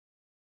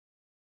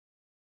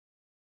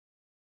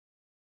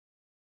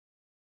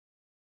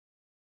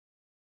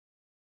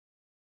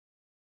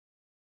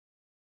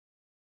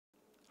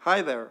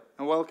Hi there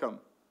and welcome.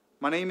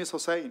 My name is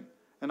Hossein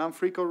and I'm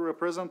Frico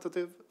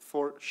representative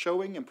for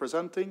showing and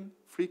presenting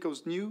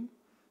Frico's new,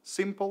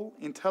 simple,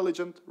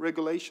 intelligent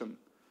regulation,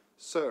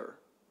 SIRe.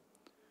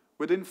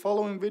 Within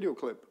following video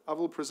clip, I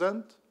will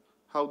present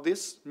how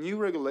this new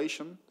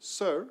regulation,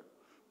 SIRe,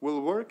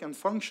 will work and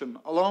function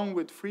along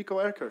with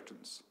Frico air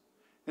curtains,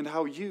 and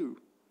how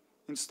you,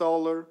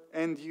 installer,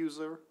 end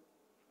user,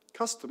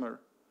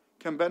 customer,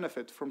 can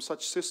benefit from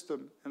such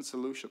system and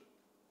solution.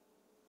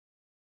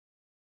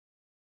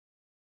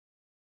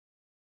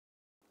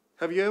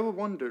 Have you ever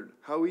wondered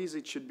how easy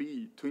it should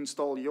be to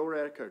install your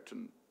air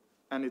curtain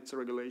and its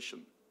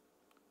regulation?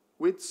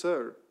 With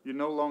SIRe, you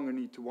no longer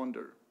need to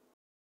wonder.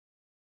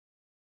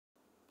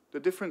 The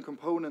different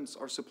components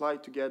are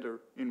supplied together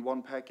in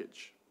one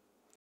package.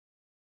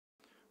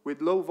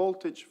 With low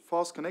voltage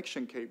fast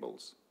connection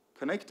cables,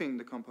 connecting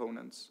the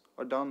components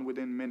are done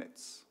within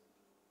minutes.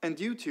 And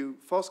due to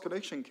fast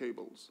connection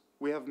cables,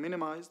 we have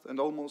minimized and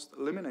almost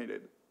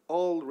eliminated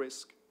all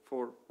risk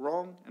for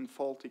wrong and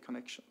faulty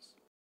connections.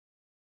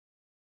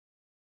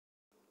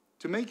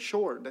 To make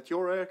sure that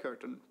your air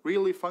curtain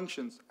really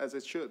functions as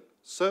it should,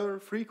 SIRe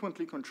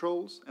frequently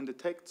controls and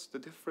detects the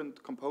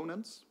different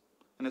components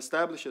and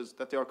establishes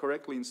that they are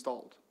correctly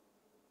installed.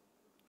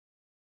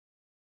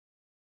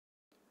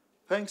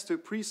 Thanks to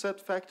preset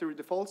factory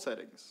default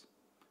settings,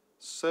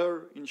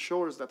 SIRe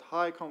ensures that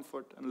high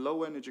comfort and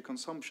low energy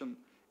consumption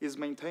is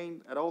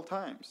maintained at all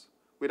times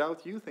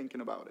without you thinking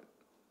about it,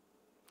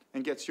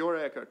 and gets your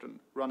air curtain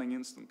running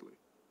instantly.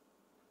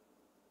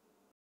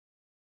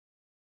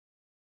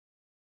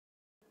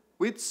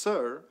 With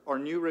SIRe, our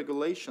new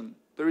regulation,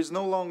 there is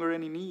no longer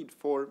any need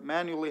for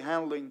manually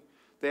handling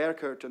the air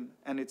curtain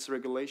and its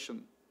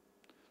regulation.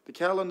 The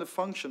calendar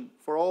function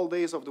for all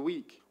days of the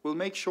week will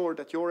make sure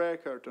that your air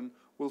curtain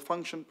will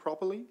function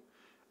properly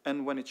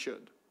and when it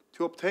should,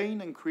 to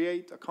obtain and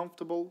create a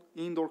comfortable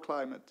indoor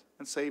climate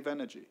and save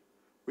energy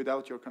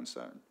without your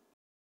concern.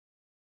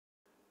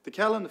 The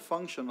calendar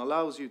function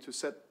allows you to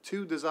set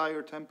 2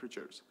 desired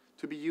temperatures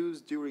to be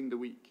used during the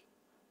week,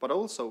 but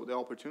also the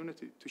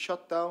opportunity to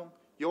shut down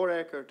your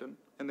air curtain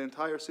and the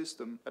entire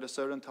system at a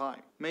certain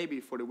time, maybe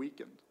for the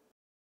weekend.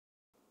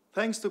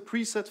 Thanks to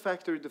preset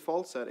factory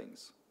default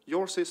settings,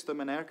 your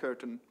system and air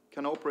curtain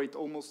can operate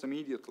almost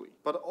immediately,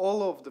 but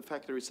all of the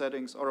factory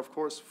settings are of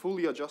course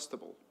fully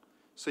adjustable,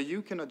 so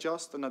you can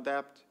adjust and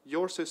adapt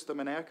your system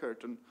and air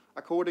curtain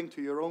according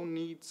to your own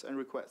needs and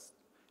requests,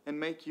 and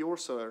make your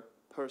SIRe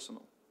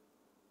personal.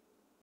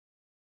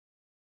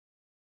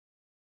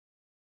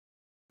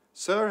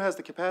 SIRe has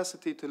the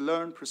capacity to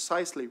learn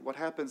precisely what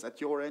happens at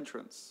your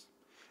entrance,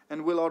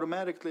 and will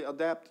automatically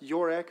adapt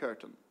your air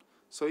curtain,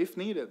 so if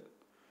needed,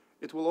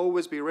 it will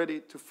always be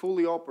ready to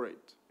fully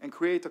operate and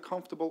create a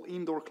comfortable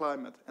indoor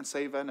climate and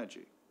save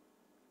energy.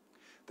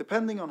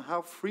 Depending on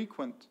how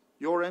frequent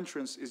your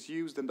entrance is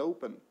used and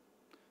open,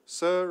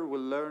 SIRe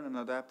will learn and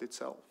adapt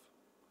itself.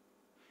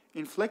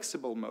 In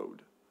flexible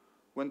mode,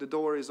 when the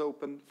door is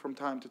open from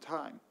time to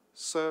time,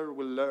 SIRe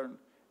will learn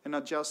and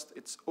adjust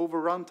its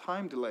overrun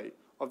time delay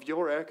of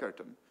your air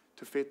curtain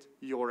to fit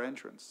your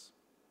entrance.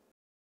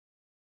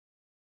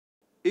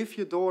 If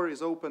your door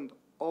is opened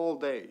all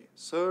day,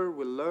 SIRe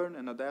will learn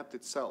and adapt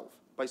itself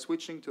by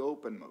switching to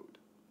open mode.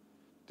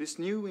 This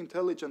new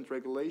intelligent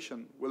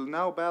regulation will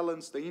now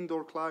balance the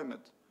indoor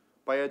climate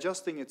by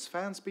adjusting its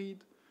fan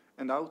speed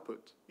and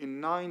output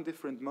in 9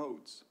 different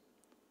modes.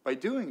 By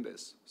doing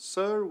this,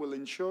 SIRe will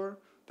ensure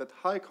that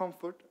high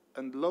comfort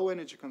and low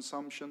energy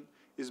consumption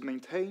is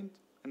maintained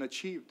and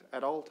achieved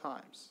at all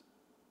times.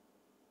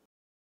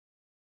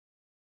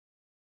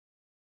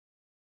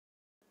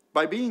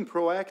 By being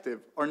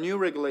proactive, our new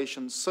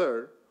regulation,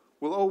 SIRe,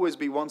 will always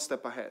be one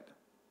step ahead,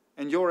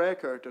 and your air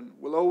curtain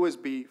will always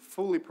be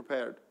fully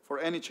prepared for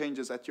any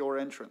changes at your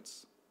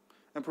entrance,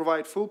 and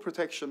provide full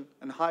protection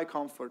and high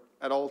comfort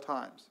at all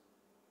times.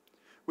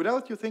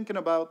 Without you thinking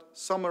about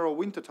summer or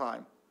winter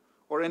time,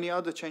 or any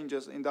other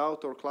changes in the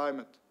outdoor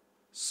climate,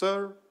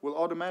 SIRe will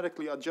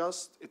automatically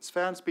adjust its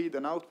fan speed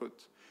and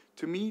output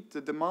to meet the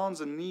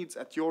demands and needs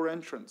at your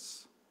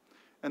entrance,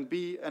 and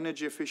be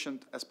energy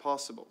efficient as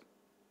possible.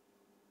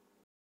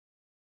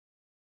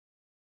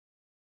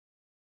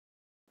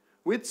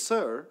 With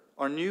SIRe,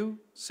 our new,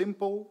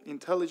 simple,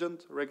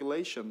 intelligent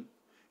regulation,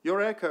 your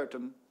air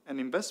curtain and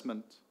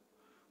investment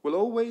will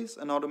always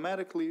and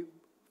automatically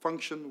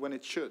function when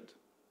it should,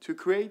 to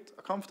create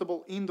a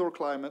comfortable indoor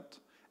climate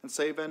and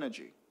save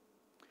energy.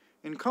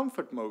 In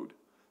comfort mode,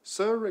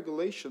 SIRe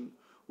regulation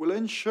will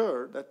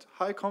ensure that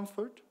high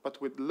comfort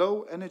but with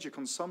low energy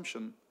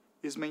consumption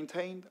is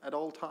maintained at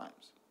all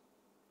times.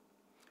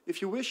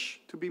 If you wish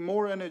to be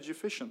more energy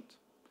efficient,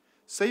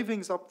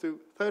 savings up to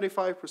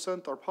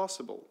 35% are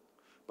possible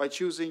by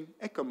choosing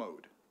Eco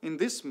mode. In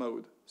this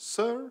mode,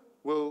 SIRe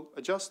will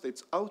adjust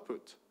its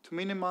output to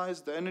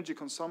minimize the energy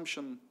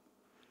consumption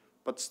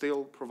but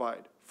still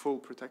provide full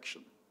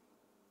protection.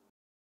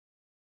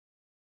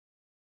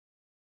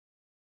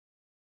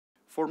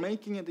 For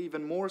making it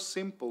even more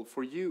simple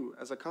for you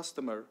as a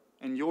customer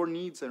and your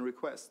needs and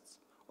requests,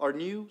 our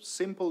new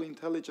simple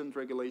intelligent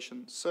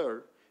regulation,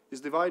 SIRe,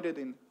 is divided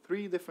in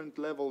 3 different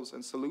levels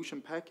and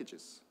solution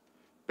packages: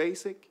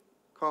 basic,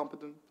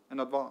 competent,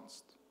 and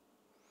advanced.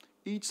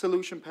 Each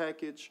solution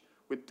package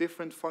with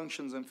different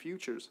functions and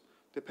features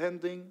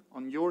depending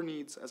on your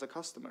needs as a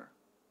customer.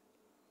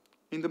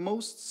 In the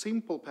most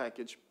simple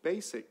package,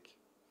 basic,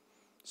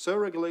 SIRe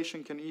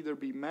regulation can either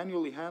be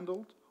manually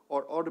handled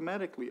or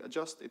automatically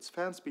adjust its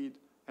fan speed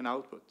and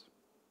output.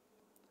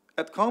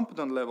 At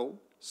competent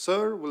level,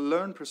 SIRe will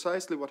learn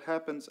precisely what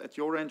happens at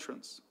your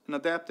entrance and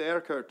adapt the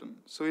air curtain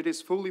so it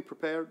is fully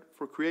prepared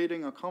for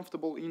creating a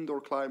comfortable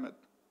indoor climate.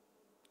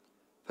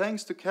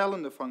 Thanks to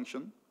calendar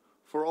function,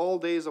 for all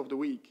days of the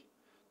week,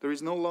 there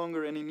is no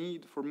longer any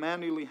need for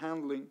manually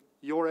handling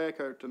your air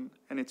curtain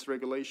and its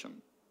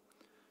regulation.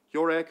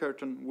 Your air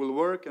curtain will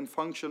work and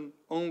function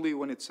only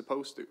when it's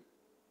supposed to.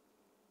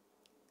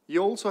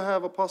 You also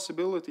have a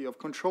possibility of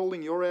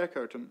controlling your air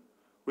curtain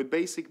with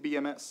basic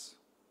BMS.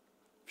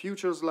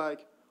 Features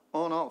like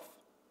on-off,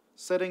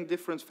 setting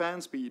different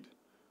fan speed,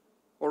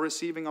 or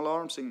receiving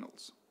alarm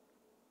signals.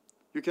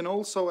 You can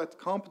also, at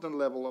competent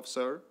level of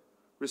SIRe,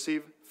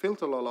 receive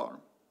filter alarm,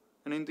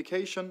 an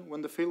indication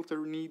when the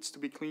filter needs to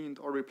be cleaned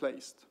or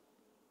replaced.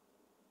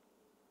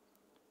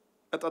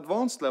 At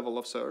advanced level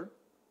of SIRe,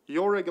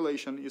 your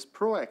regulation is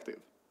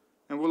proactive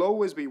and will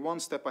always be one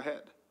step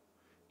ahead,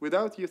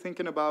 without you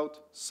thinking about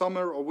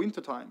summer or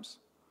winter times,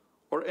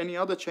 or any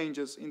other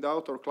changes in the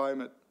outdoor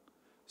climate.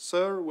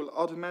 SIRe will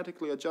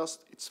automatically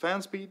adjust its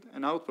fan speed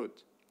and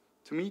output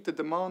to meet the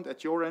demand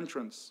at your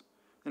entrance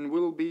and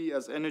will be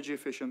as energy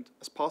efficient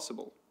as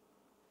possible.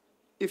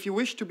 If you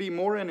wish to be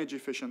more energy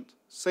efficient,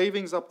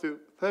 savings up to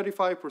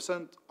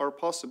 35% are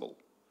possible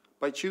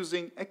by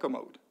choosing Eco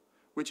Mode,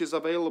 which is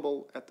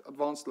available at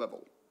advanced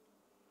level.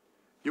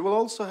 You will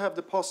also have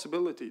the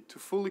possibility to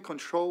fully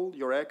control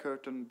your air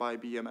curtain by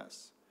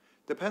BMS.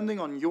 Depending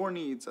on your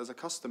needs as a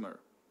customer,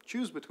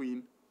 choose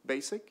between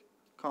basic,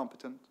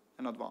 competent,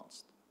 and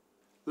advanced.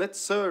 Let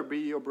SIRe be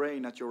your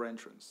brain at your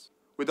entrance.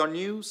 With our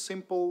new,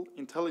 simple,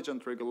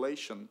 intelligent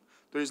regulation,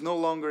 there is no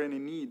longer any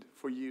need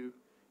for you,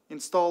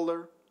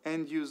 installer,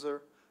 end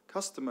user,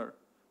 customer,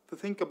 to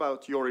think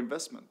about your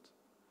investment.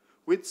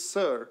 With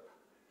SIRe,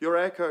 your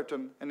air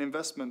curtain and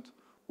investment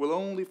will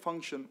only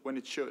function when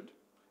it should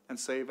and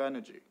save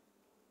energy.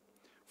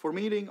 For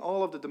meeting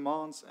all of the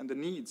demands and the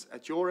needs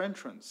at your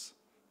entrance,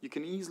 you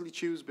can easily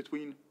choose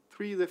between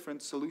 3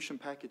 different solution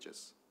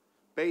packages: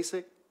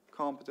 basic,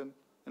 competent,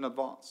 and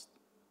advanced.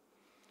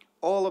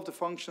 All of the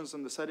functions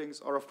and the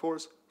settings are of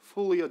course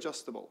fully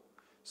adjustable,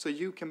 so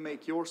you can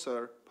make your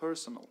SIRe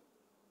personal.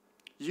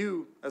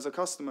 You, as a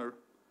customer,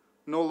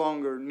 no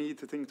longer need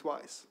to think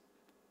twice.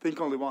 Think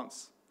only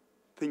once.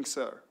 Think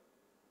SIRe.